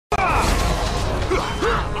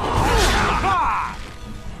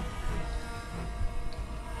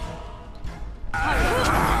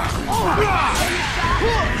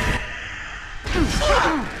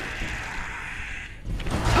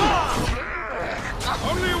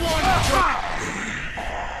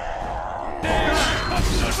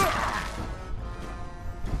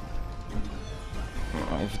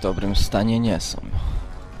dobrym stanie nie są.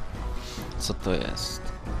 Co to jest?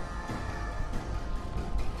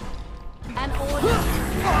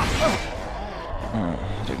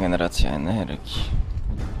 Regeneracja energii.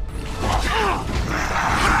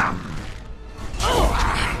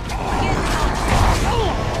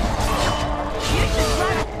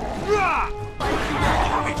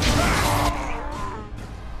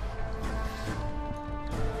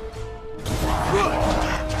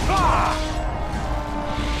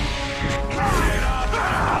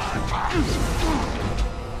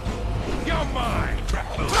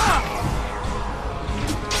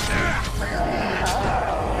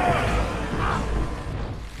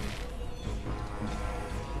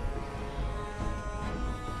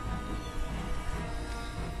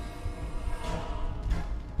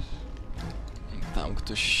 Tam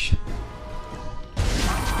ktoś...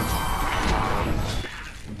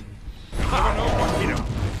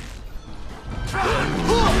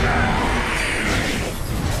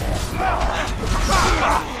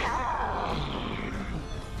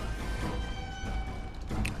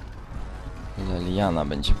 Leliana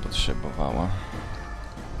będzie potrzebowała.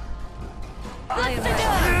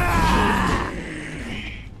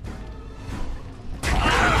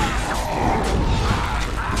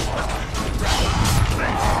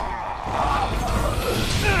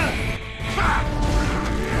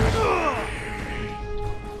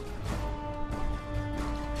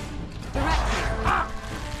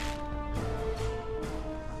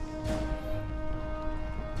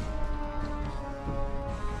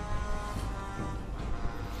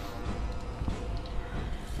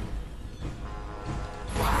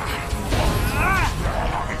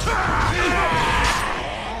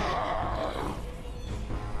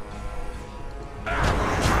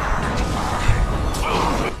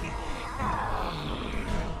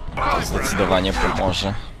 Zdecydowanie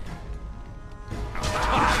pomoże.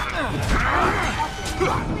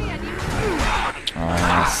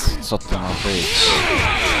 O Jezu, co to ma być?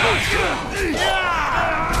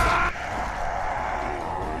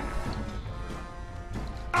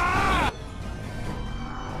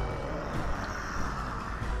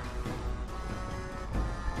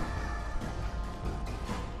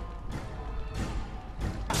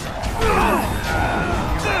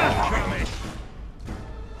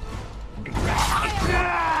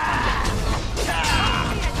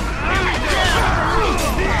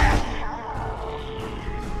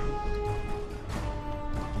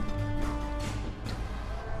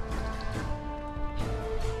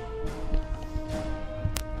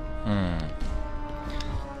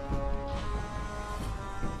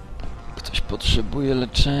 Ktoś potrzebuje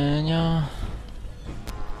leczenia.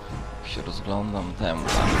 Jak się rozglądam temu.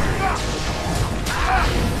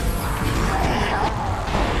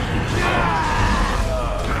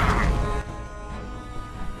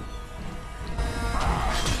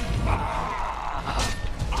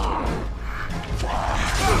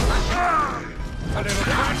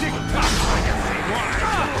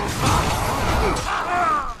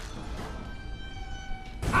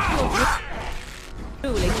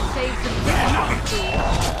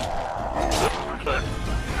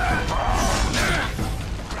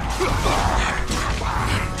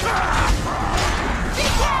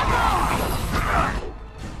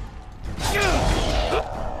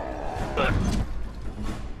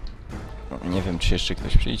 Nie wiem, czy jeszcze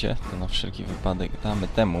ktoś przyjdzie, to na wszelki wypadek damy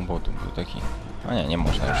temu, bo tu był taki... A nie, nie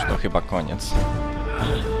można już, to chyba koniec.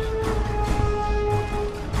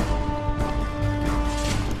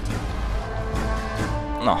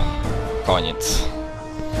 No, koniec.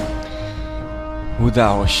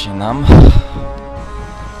 Udało się nam.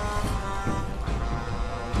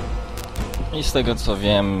 I z tego co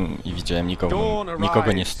wiem i widziałem,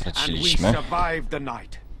 nikogo nie straciliśmy.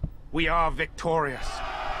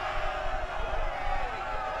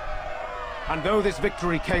 And though this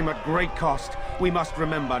victory came at great cost, we must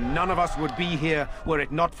remember none of us would be here were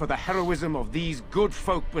it not for the heroism of these good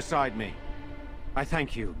folk beside me. I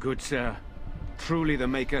thank you, good sir. Truly the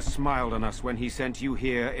Maker smiled on us when he sent you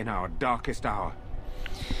here in our darkest hour.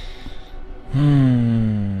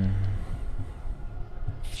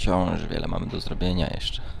 Wciąż wiele mamy do zrobienia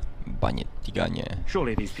jeszcze. Banie, tiganie.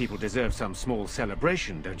 Surely these people deserve some small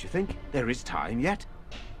celebration, don't you think? There is time yet.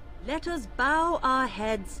 Let us bow our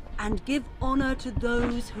heads and give honor to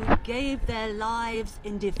those who gave their lives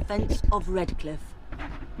in defense of Redcliffe.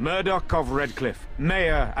 Murdoch of Redcliffe,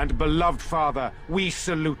 Mayor and beloved father, we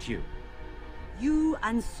salute you. You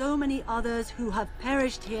and so many others who have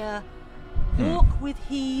perished here, walk with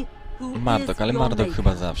he who Marduk, is ale your Marduk maker.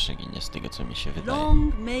 chyba zawsze ginie, z tego co mi się wydaje.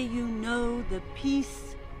 Long may you know the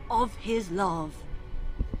peace of his love.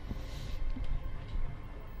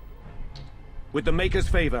 With the Maker's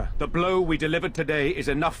favor, the blow we delivered today is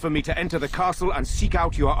enough for me to enter the castle and seek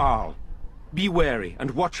out your Arl. Be wary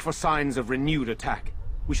and watch for signs of renewed attack.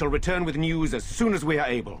 We shall return with news as soon as we are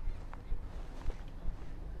able.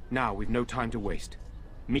 Now, we've no time to waste.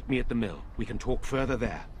 Meet me at the mill. We can talk further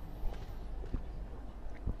there.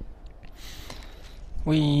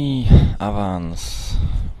 Awans.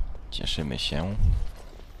 Cieszymy się.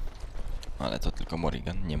 Ale to tylko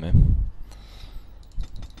Morrigan, nie my.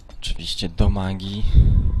 Oczywiście do magii.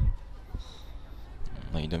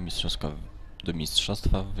 No i do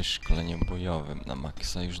mistrzostwa w wyszkoleniu bojowym. Na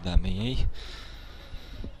maksa już damy jej.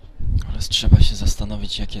 Oraz trzeba się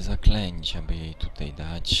zastanowić, jakie zaklęcia by jej tutaj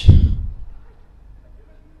dać.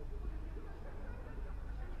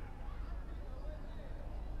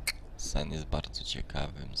 Sen jest bardzo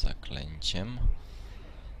ciekawym zaklęciem.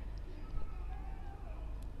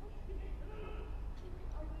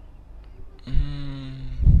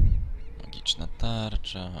 Magiczna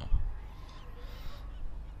tarcza.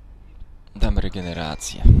 Damy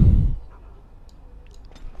regenerację.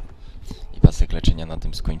 I pasek leczenia na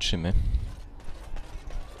tym skończymy.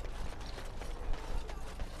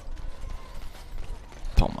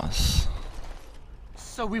 Thomas.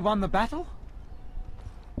 So we won the battle?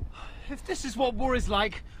 If this is what war is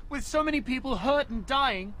like, with so many people hurt and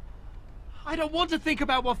dying, I don't want to think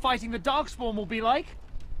about what fighting the Darkspawn will be like.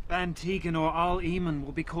 Van Tegan or Arl Eamon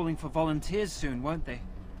will be calling for volunteers soon, won't they?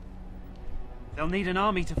 They'll need an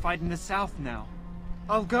army to fight in the south now.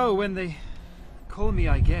 I'll go when they call me,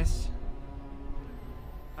 I guess.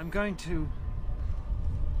 I'm going to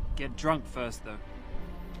get drunk first, though.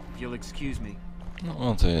 If you'll excuse me.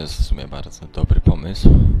 No, to jest w sumie bardzo dobry pomysł.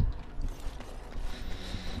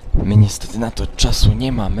 My niestety na to czasu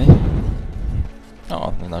nie mamy.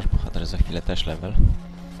 O, nasz bohater za chwilę też level.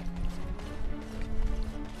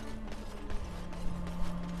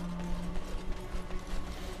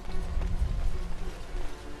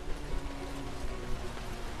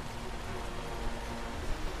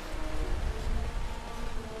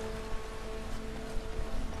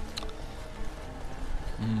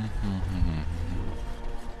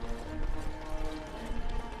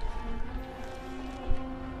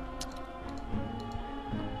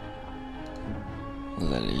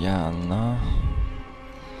 Leliana.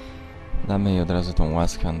 Damy jej od razu tą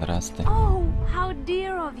łaskę Andrasty. Oh, how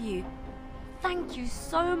dear of you. Thank you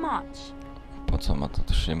so much. Po co ma to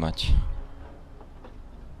trzymać?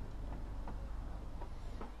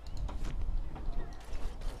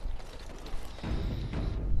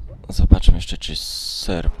 Zobaczmy jeszcze, czy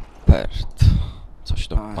Serpert coś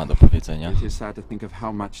ma do powiedzenia. It is sad to think of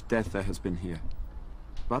how much death there has been here.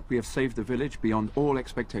 But we have saved the village beyond all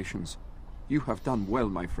expectations. You have done well,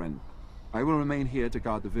 my friend. I will remain here to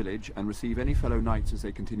guard the village and receive any fellow knights as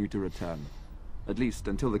they continue to return. At least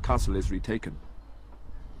until the castle is retaken.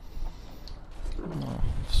 No,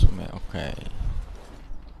 w sumie okej.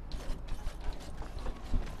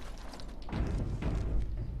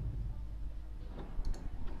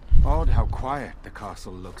 Odd how quiet the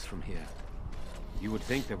castle looks from here. You would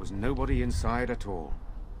think there was nobody inside at all.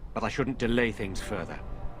 But I shouldn't delay things further.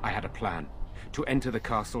 I had a plan. To enter the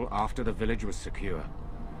castle after the village was secure.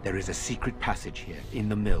 There is a secret passage here, in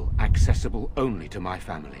the mill, accessible only to my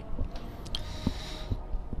family.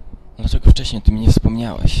 Dlaczego wcześniej o tym nie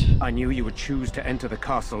wspomniałeś? I knew you would choose to enter the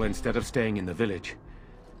castle instead of staying in the village.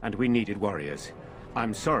 And we needed warriors.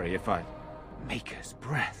 I'm sorry if I... Maker's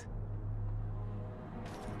breath.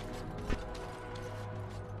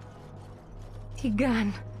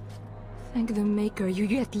 Tigan, thank the Maker you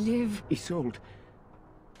yet live. Isolde,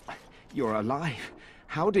 you're alive.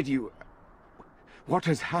 How did you... What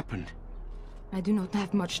has happened? I do not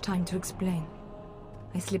have much time to explain.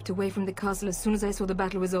 I slipped away from the castle as soon as I saw the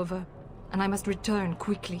battle was over, and I must return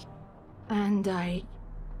quickly. And I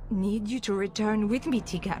need you to return with me,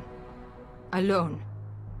 Tigan. Alone.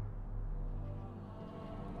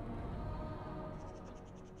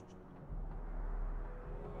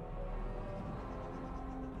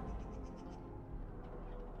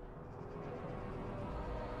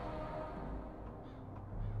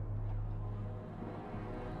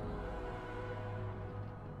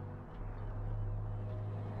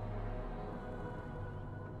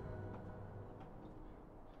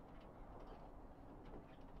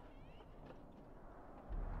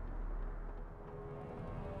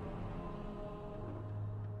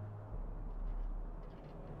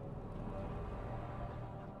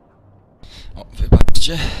 O,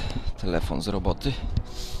 wybaczcie, telefon z roboty.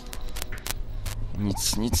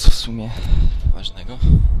 Nic w sumie ważnego.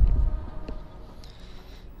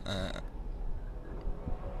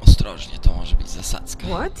 Ostrożnie, to może być zasadzka.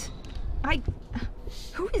 What?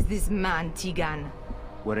 Who is this man, Tigan?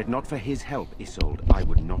 Were it not for his help, Isolde, I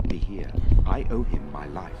would not be here. I owe him my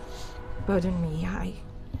life. Pardon me,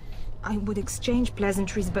 I would exchange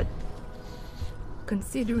pleasantries, but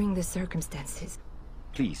considering the circumstances.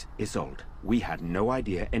 Please, Isolde, we had no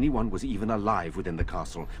idea anyone was even alive within the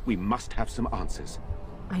castle. We must have some answers.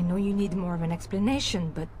 I know you need more of an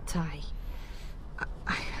explanation, but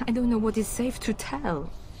I don't know what is safe to tell.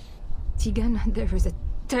 Tigan, there is a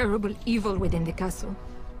terrible evil within the castle.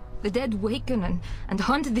 The dead waken and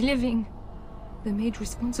hunt the living. The maid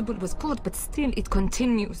responsible was caught, but still it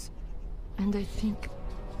continues. And I think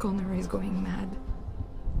Connor is going mad.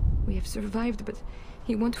 We have survived, but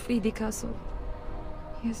he won't flee the castle.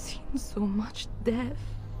 He has seen so much death.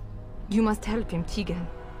 You must help him, Tigan.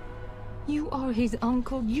 You are his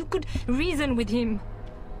uncle. You could reason with him.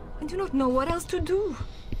 I do not know what else to do.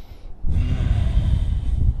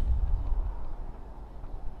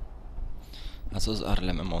 A co z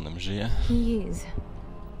Arlem Emonem? Żyje? He is.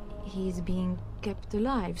 He is being kept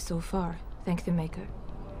alive so far, thank the Maker.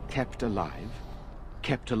 Kept alive?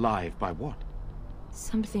 Kept alive by what?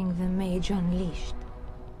 Something the mage unleashed.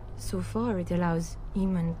 So far it allows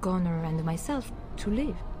Eamon, Connor, and myself to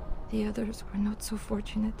live. The others were not so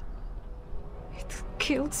fortunate. It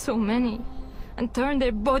killed so many, and turned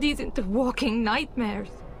their bodies into walking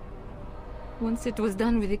nightmares. Once it was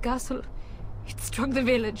done with the castle, it struck the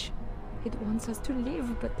village. It wants us to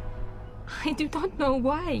live, but I do not know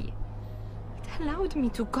why. It allowed me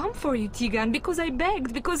to come for you, Tigan, because I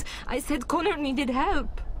begged, because I said Connor needed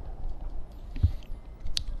help.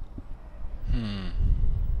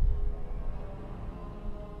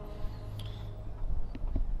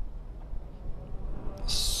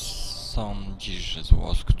 Sądzisz, że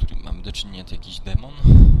zło, z którym mamy do czynienia, to jakiś demon?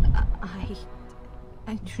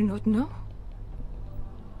 I do not know.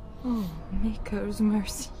 Oh, Maker's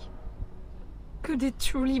mercy. Could it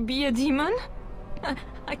truly be a demon?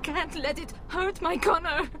 I can't let it hurt my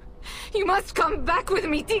Connor. You must come back with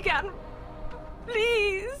me, Tigan.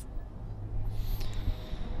 Please.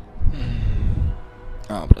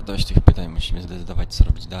 Dobra, dość tych pytań, musimy zdecydować, co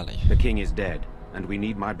robić dalej. The king is dead, and we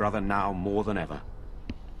need my brother now more than ever.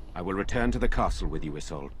 I will return to the castle with you,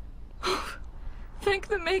 Isolde. Thank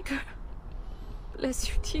the Maker. Bless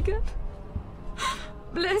you, Tigan.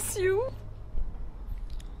 Bless you.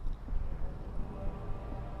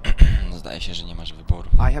 Zdaje się, że nie masz wyboru.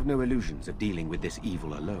 I have no illusions of dealing with this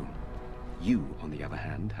evil alone. You, on the other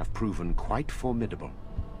hand, have proven quite formidable.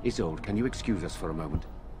 Isolde, can you excuse us for a moment?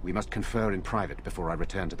 We must confer in private before I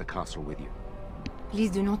return to the castle with you.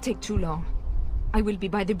 Please do not take too long. I will be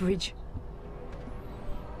by the bridge.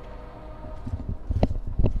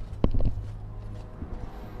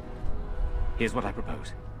 Here's what I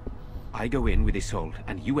propose. I go in with Isolde,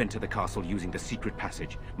 and you enter the castle using the secret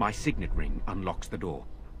passage. My signet ring unlocks the door.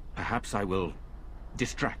 Perhaps I will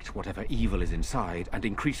distract whatever evil is inside and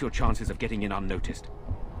increase your chances of getting in unnoticed.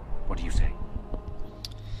 What do you say?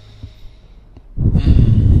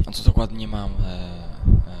 A co dokładnie mam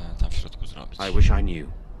tam w środku zrobić? I wish I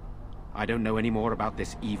knew. I don't know any more about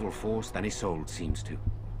this evil force than Isolde seems to.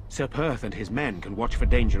 Sir Perth and his men can watch for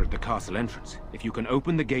danger at the castle entrance. If you can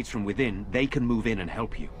open the gates from within, they can move in and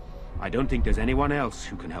help you. I don't think there's anyone else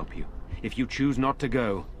who can help you. If you choose not to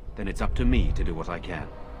go, then it's up to me to do what I can.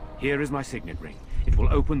 Here is my signet ring. It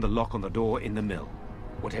will open the lock on the door in the mill.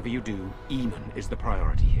 Whatever you do, Eamon is the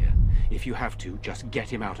priority here. If you have to, just get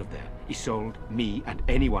him out of there. Isolde, me, and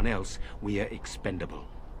anyone else, we are expendable.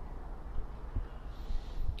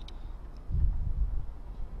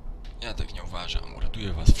 Ja tak nie uważam.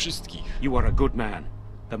 Uratuję was wszystkich. You are a good man.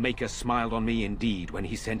 The Maker smiled on me indeed when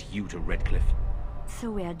he sent you to Redcliffe.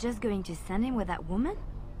 So we are just going to send him with that woman?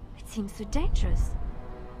 It seems so dangerous.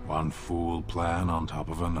 One fool plan on top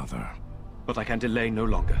of another. But I can delay no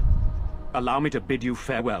longer. Allow me to bid you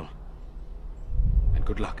farewell. And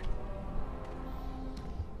good luck.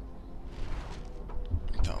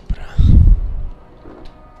 Dobra.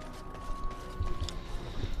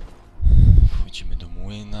 Wchodzimy do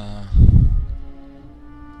młyna.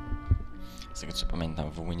 Z tego co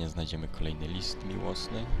pamiętam, w młynie znajdziemy kolejny list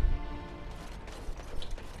miłosny.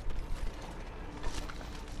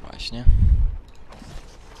 Właśnie.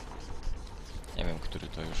 Nie wiem, który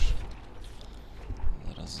to już.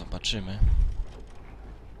 Zaraz zobaczymy.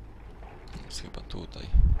 Jest chyba tutaj.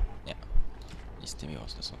 Nie. Listy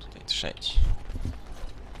miłosne są tutaj. Trzeci.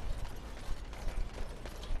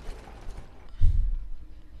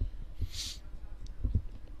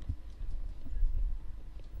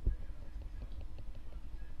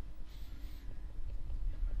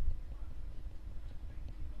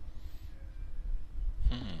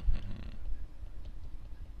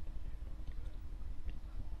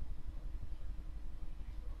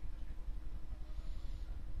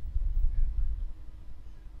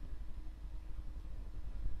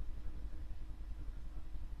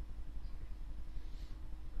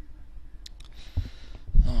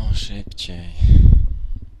 szybciej.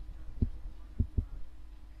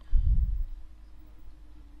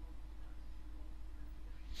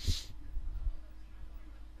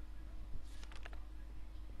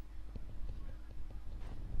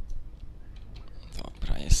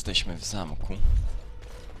 Dobra, jesteśmy w zamku.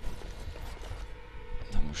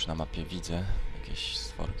 Tam już na mapie widzę jakieś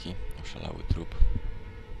stworki, oszalały trup.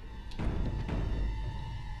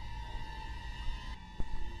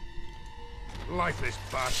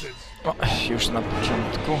 O, już na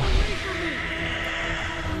początku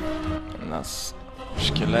nas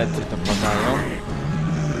szkielety dopadają.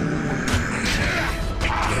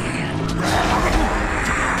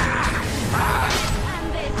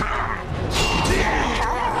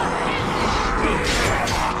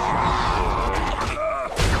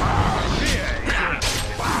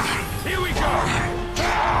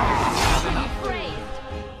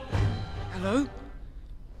 Hello?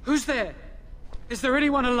 Who's there? Is there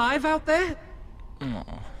anyone alive out there? No.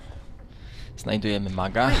 Znajdujemy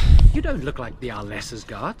maga. You don't look like the Arlessa's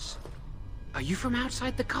guards. Are you from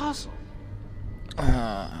outside the castle?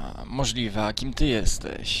 Możliwe, a kim ty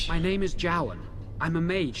jesteś? My name is Jowan. I'm a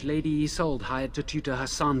mage Lady Isolde hired to tutor her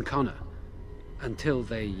son Connor. Until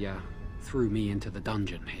they, threw me into the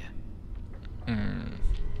dungeon here.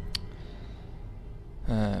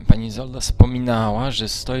 Pani Isolda wspominała, że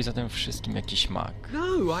stoi za tym wszystkim jakiś mag.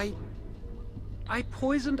 No, I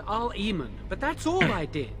poisoned Al Eamon, but that's all I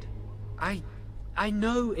did. I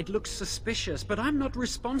know it looks suspicious, but I'm not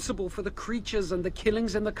responsible for the creatures and the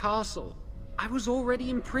killings in the castle. I was already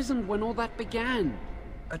imprisoned when all that began.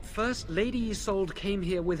 At first, Lady Isolde came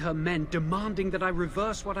here with her men, demanding that I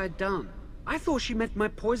reverse what I'd done. I thought she meant my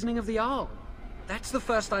poisoning of the Arl. That's the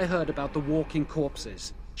first I heard about the walking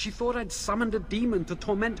corpses. She thought I'd summoned a demon to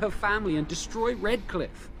torment her family and destroy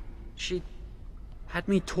Redcliffe. She had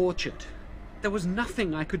me tortured. There was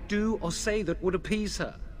nothing I could do or say that would appease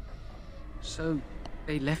her. So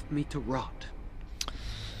they left me to rot.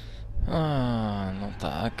 No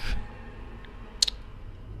tak.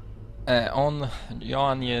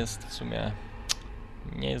 Johan jest w sumie,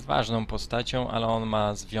 nie jest ważną postacią, ale on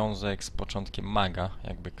ma związek z początkiem maga,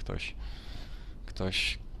 jakby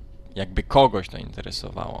jakby kogoś to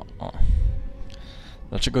interesowało. O.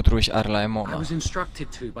 Dlaczego trułeś Arla Emona? I was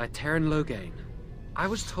instructed to by Terran Loghain. I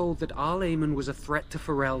was told that Arl Eamon was a threat to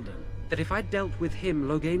Ferelden, that if I dealt with him,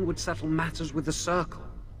 Loghain would settle matters with the Circle.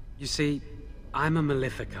 You see, I'm a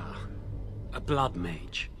Maleficar, a blood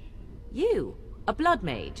mage. You? A blood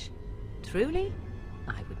mage? Truly?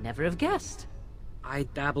 I would never have guessed. I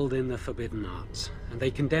dabbled in the forbidden arts, and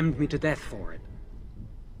they condemned me to death for it.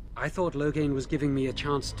 I thought Loghain was giving me a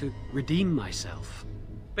chance to redeem myself.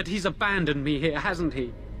 But he's abandoned me here, hasn't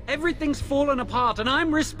he? Everything's fallen apart, and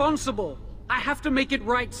I'm responsible! I have to make it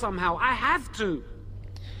right somehow. I have to!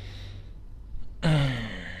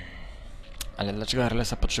 Ale dlaczego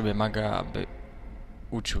Arlessa potrzebuje maga, aby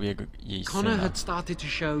uczył jej Connor syna? had started to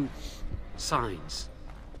show signs.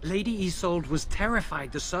 Lady Isolde was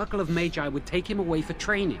terrified the Circle of Magi would take him away for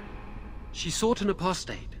training. She sought an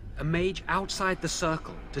apostate, a mage outside the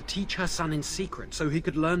Circle, to teach her son in secret so he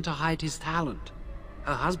could learn to hide his talent.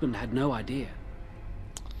 Her husband had no idea.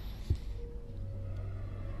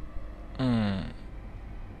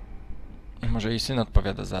 Może jej syn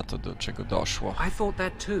odpowiada za to, do czego doszło. I thought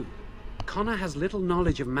that too. Connor has little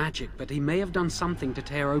knowledge of magic, but he may have done something to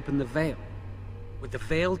tear open the veil. With the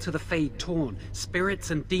veil to the Fade torn,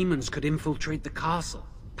 spirits and demons could infiltrate the castle.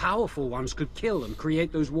 Powerful ones could kill and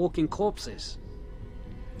create those walking corpses.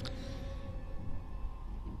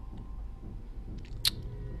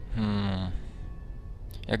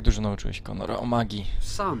 Jak dużo nauczyłeś Connora o magii?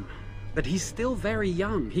 Some. But he's still very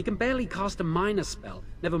young. He can barely cast a minor spell,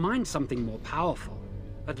 never mind something more powerful.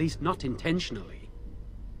 At least not intentionally.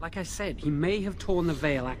 Like I said, he may have torn the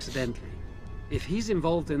veil accidentally. If he's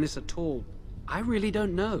involved in this at all, I really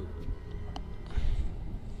don't know.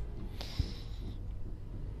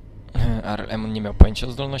 Arl Emon nie miał pojęcia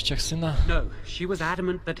o zdolnościach syna? No, she was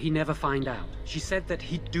adamant that he never find out. She said that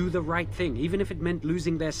he'd do the right thing, even if it meant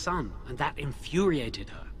losing their son, and that infuriated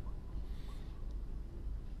her.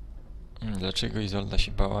 Dlaczego Isolda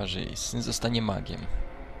się bała, że jej syn zostanie magiem?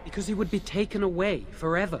 Because he would be taken away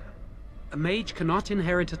forever. A mage cannot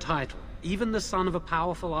inherit a title, even the son of a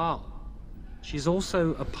powerful Arl. She's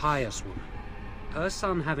also a pious woman. Her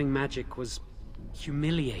son having magic was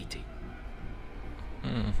humiliating.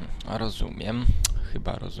 Rozumiem.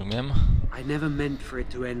 Chyba rozumiem. I never meant for it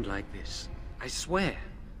to end like this. I swear.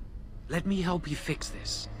 Let me help you fix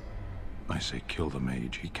this. I say kill the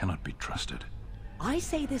mage. He cannot be trusted. I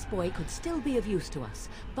say this boy could still be of use to us,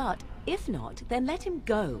 but if not, then let him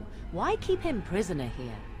go. Why keep him prisoner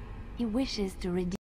here? He wishes to redeem